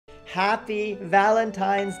Happy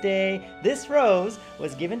Valentine's Day. This rose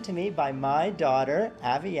was given to me by my daughter,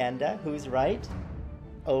 Avienda, who's right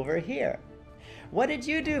over here. What did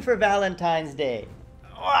you do for Valentine's Day?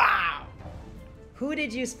 Wow! Who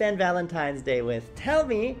did you spend Valentine's Day with? Tell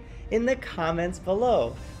me in the comments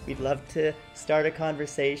below. We'd love to start a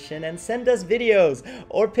conversation and send us videos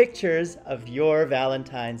or pictures of your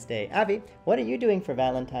Valentine's Day. Avi, what are you doing for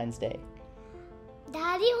Valentine's Day?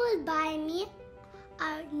 Daddy will buy me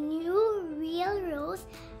a new real rose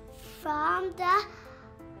from the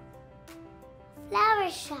flower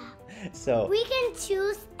shop. So we can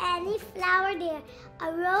choose any flower there,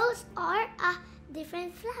 a rose or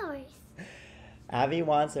different flowers. Avi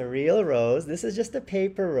wants a real rose. This is just a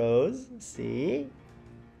paper rose, see?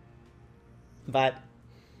 But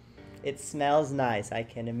it smells nice. I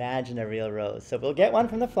can imagine a real rose. So we'll get one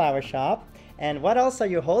from the flower shop. And what else are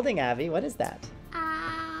you holding, Avi? What is that?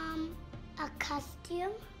 A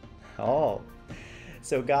costume. Oh,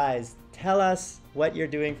 so guys, tell us what you're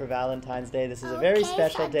doing for Valentine's Day. This is a very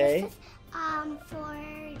special day. This is, for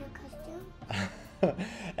the costume.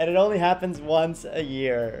 And it only happens once a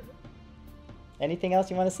year. Anything else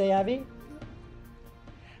you want to say, Abby?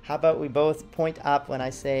 How about we both point up when I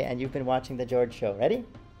say, and you've been watching The George Show. Ready?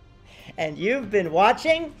 And you've been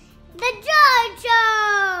watching The George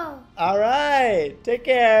Show! All right. Take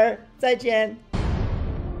care. 再见.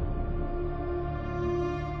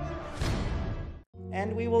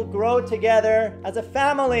 And we will grow together as a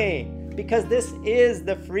family because this is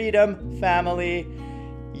the Freedom Family.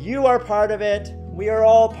 You are part of it. We are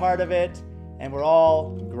all part of it. And we're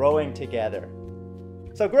all growing together.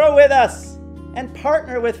 So grow with us and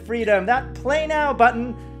partner with Freedom. That Play Now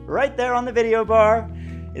button right there on the video bar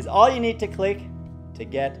is all you need to click to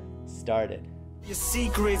get started. Your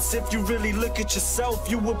secrets, if you really look at yourself,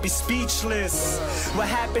 you would be speechless. What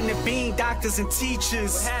happened to being doctors and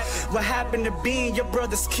teachers? What happened to being your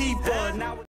brother's keeper? Now